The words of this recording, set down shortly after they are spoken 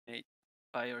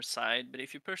by your side, but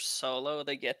if you push solo,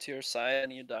 they get to your side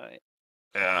and you die.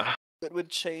 Yeah. But with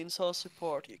chainsaw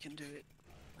support, you can do it.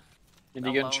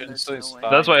 Minigun Alone, there's chainsaw no is way.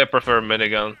 fine. That's why I prefer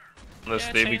minigun, Yeah,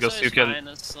 honestly, because chainsaw you is can fine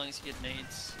as long as you get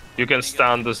nades. Minigun-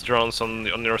 stand those drones on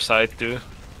your side too.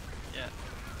 Yeah.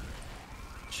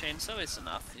 Chainsaw is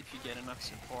enough if you get enough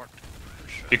support. For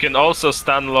sure. You can also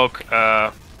stun lock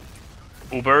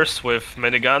Ubers with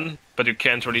minigun, but you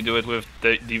can't really do it with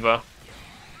the Diva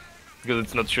because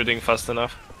it's not shooting fast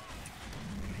enough.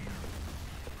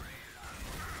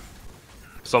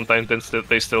 Sometimes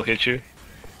they still hit you.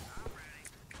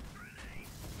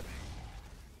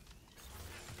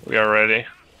 We are ready.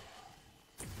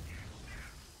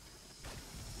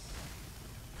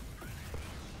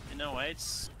 In a way,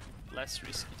 it's less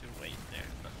risky to wait there,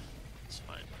 but it's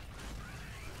fine.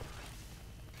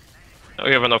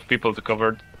 We have enough people to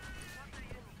cover.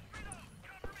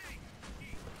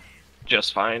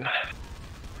 Just fine.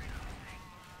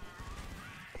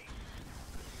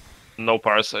 No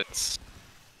parasites.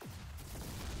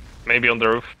 Maybe on the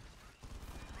roof.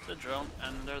 The drone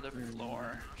under the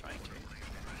floor, trying to.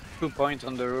 2 points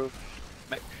on the roof.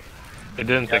 They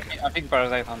didn't Yeah, take. I think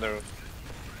parasite on the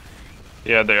roof.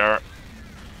 Yeah, they are.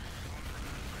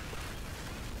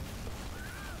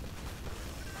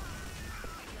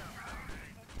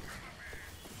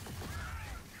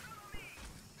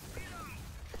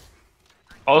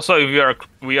 Also, if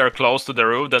we are close to the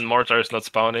roof, then mortar is not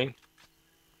spawning.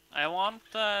 I want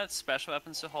special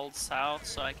weapons to hold south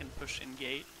so I can push in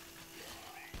gate.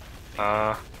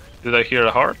 Did I hear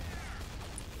a heart?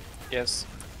 Yes.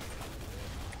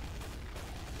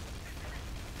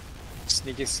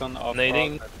 Sneaky son of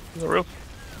Nading God. the roof.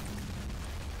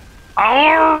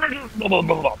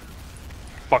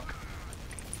 Fuck.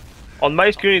 On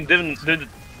my screen,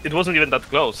 it wasn't even that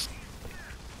close.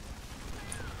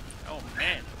 Oh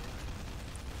man.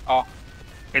 Oh,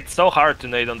 It's so hard to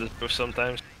nade on this roof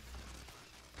sometimes.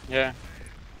 yeah.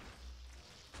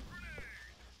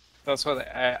 That's what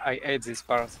I hate this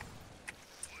part.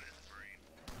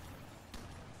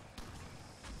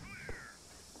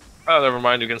 Oh, never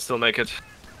mind, you can still make it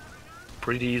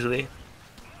pretty easily.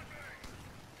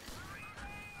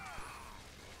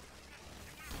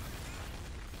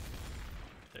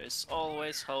 There's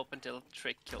always hope until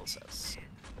Trick kills us.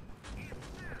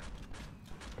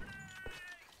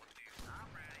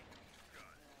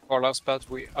 For last part,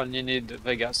 we only need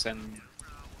Vegas and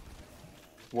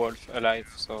Wolfe alive,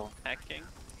 so... Hacking.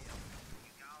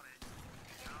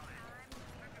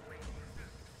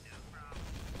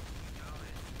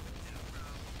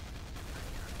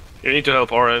 You need to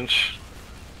help Orange.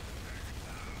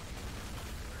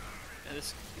 And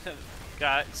this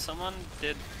guy, someone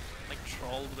did like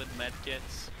trolled with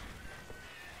medkits,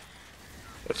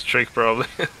 That's Trick probably.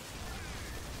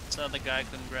 so the guy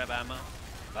couldn't grab ammo.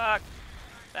 Fuck!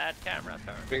 Bad camera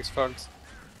turn. Trick's fault.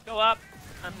 Go up!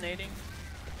 I'm nading.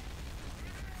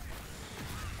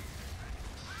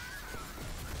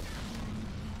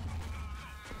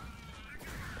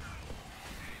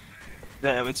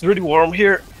 Damn, it's really warm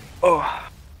here. Oh.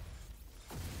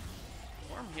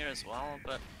 Warm here as well,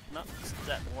 but not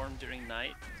that warm during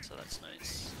night, so that's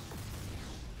nice.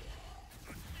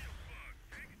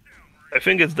 I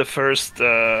think it's the first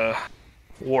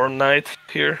warm night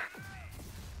here.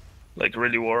 Like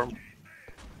really warm.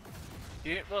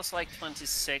 Here it was like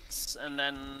 26, and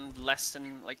then less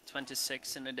than like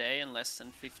 26 in the day, and less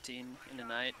than 15 in the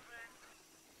night.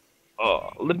 Oh,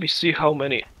 let me see how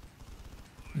many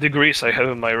degrees I have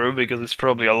in my room, because it's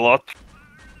probably a lot.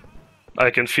 I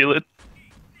can feel it.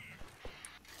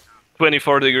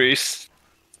 24 degrees.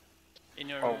 In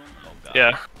your Oh. room? Oh god.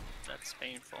 Yeah. That's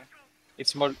painful.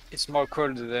 It's more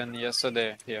cold than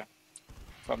yesterday here,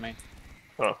 for me.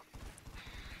 Oh.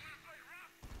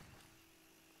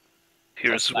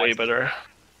 Here's That's way nice. better.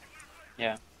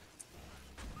 Yeah.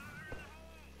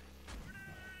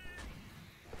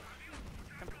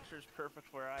 Temperature's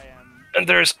perfect where I am. And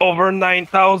there's over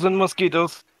 9,000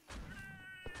 mosquitoes.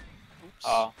 Oops.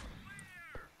 Oh,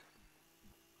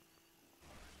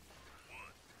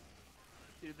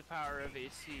 Due to the power of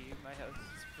AC, my house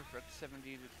is perfect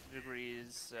 70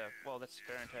 degrees. Well, that's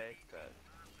Fahrenheit, but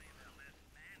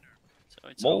So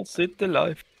it's Mole City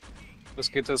life.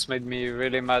 mosquitoes made me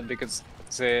really mad because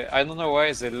I don't know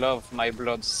why they love my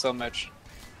blood so much.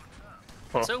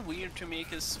 It's so weird to me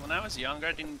because when I was younger,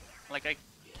 I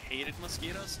hated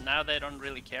mosquitoes. Now they don't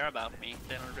really care about me.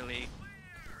 They don't really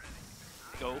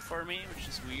go for me, which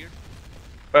is weird.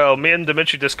 Well, me and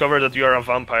Dimitri discovered that you are a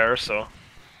vampire, so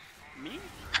Me?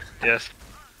 yes.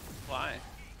 Why?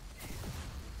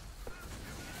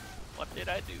 What did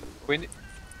I do?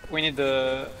 We need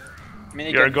the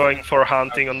You're going for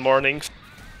hunting on mornings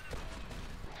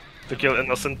to kill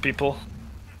innocent people.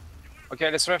 Okay,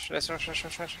 let's rush. Let's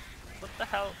rush. What the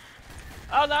hell?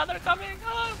 Oh, now they're coming!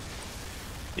 Oh!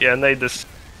 Yeah, nade this.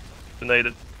 Nade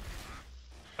it.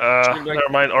 Never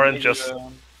mind, orange just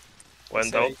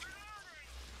went out.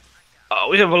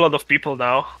 We have a lot of people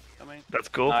now. Coming. That's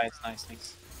cool.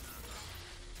 Nice.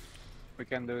 We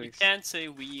can do it. You can't say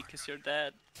we, because you're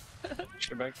dead.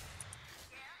 Shield back.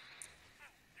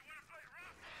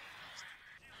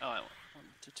 Oh, I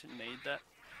wanted to nade that.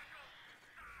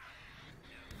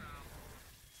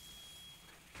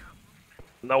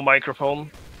 No microphone.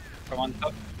 Come on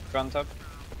top.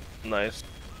 Nice.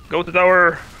 Go to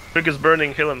tower. Trick is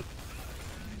burning, kill him.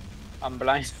 I'm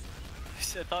blind. I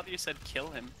thought you said kill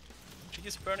him. Trick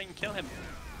is burning, kill him.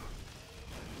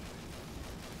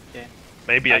 Okay.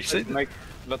 Maybe I said. Make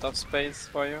a lot of space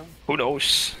for you. Who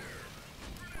knows?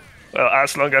 Well,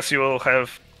 as long as you will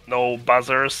have no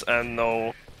buzzers and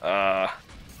no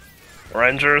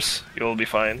rangers, you'll be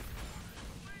fine.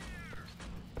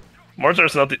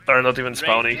 Mortars are not even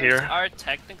spawning Rangers here. are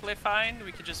technically fine.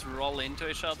 We could just roll into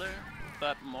each other,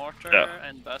 but mortar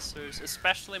and busters,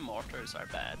 especially mortars, are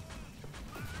bad.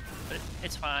 But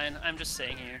it's fine. I'm just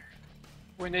saying here.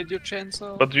 We need your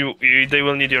chainsaw. But they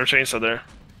will need your chainsaw there.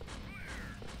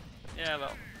 Yeah,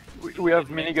 well. We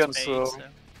have make miniguns, space, so...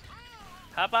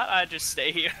 How about I just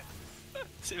stay here?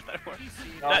 See if that works.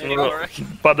 No, That no, didn't no. work.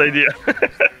 Bad idea.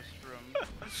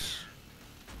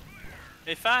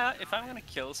 If I'm gonna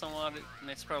kill someone,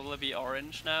 it's probably be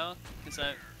orange now, because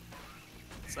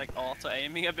it's like auto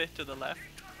aiming a bit to the left.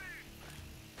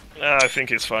 I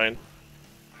think it's fine.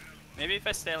 Maybe if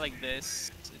I stay like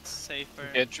this, it's safer.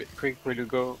 Yeah, quick, will you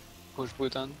go push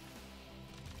button?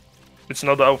 It's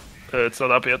not up. It's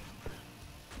not up yet.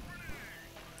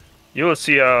 You will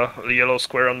see a yellow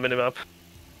square on minimap.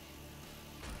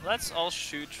 Let's all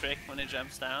shoot Trick when he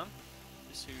jumps down,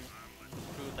 just to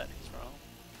prove that he's wrong.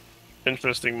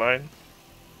 Interesting mine.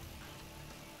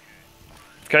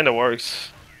 It kinda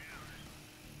works.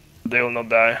 They will not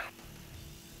die.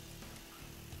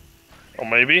 Or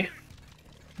maybe?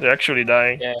 They're actually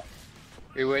dying. Yeah.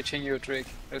 We're watching you, Trick.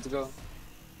 Let's go.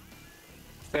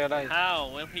 Stay alive. How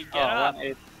will he get Oh, up?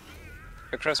 1-8.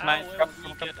 Across How mine. will Come.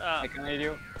 he get up? I can heal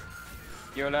you.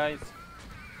 You're alive.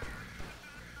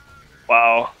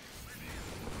 Wow.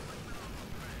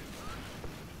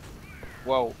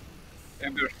 Whoa.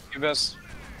 Give us.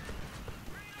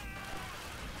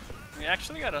 We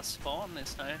actually got a spawn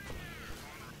this time.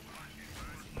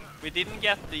 We didn't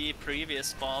get the previous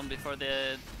spawn before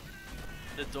the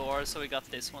door, so we got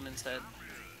this one instead.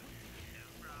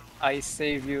 I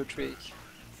save you, Trick.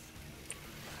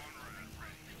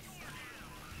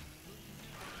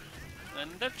 When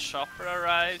the chopper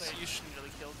arrives, you should.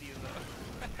 really killed you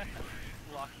though.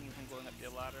 Blocking you from going up the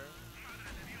ladder.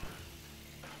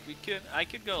 I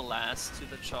could go last to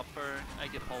the chopper. I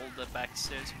could hold the back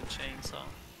stairs with chainsaw.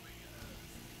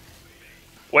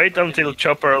 Wait until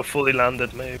chopper are fully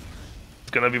landed, maybe.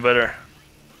 It's gonna be better.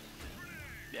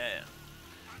 Yeah.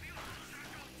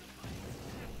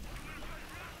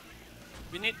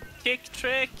 We need kick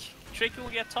Trick. Trick will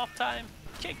get top time.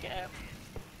 Kick him.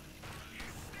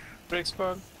 Trick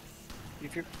spawn.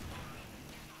 If you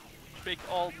Trick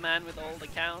old man with old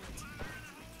account.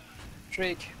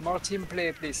 Trick, more team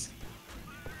play, please.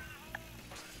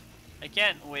 I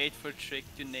can't wait for Trick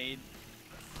to nade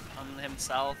on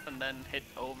himself and then hit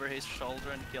over his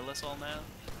shoulder and kill us all now.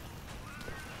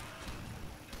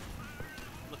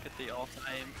 Look at the auto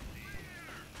aim.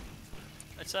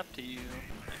 It's up to you.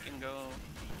 I can go.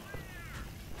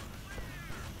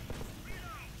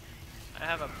 I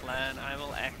have a plan. I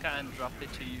will Eka and drop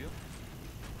it to you.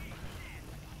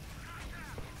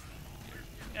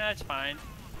 Yeah, it's fine.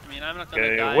 I mean, I'm not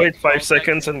gonna die. Okay, wait 5 I'll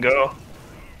seconds and go.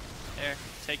 There,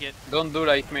 take it. Don't do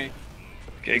like me.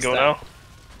 Okay, go now.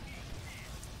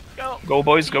 Go! Go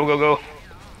boys, go, go, go.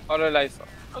 All alive.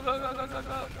 Go, go, go, go, go, go,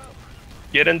 go!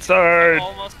 Get inside!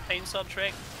 Almost chainsaw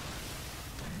Trick.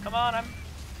 Come on, I'm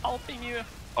helping you.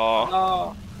 Oh,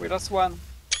 No, we lost one.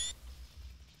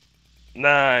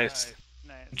 nice.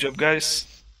 Nice. Good job, guys.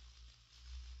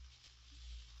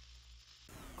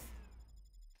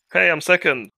 Hey, I'm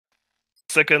second.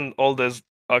 Second oldest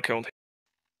account.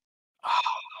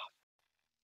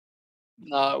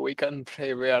 No, we can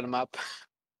play real map.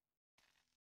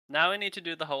 Now we need to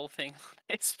do the whole thing.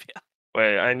 ASBI.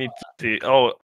 Wait, I need to see. Oh,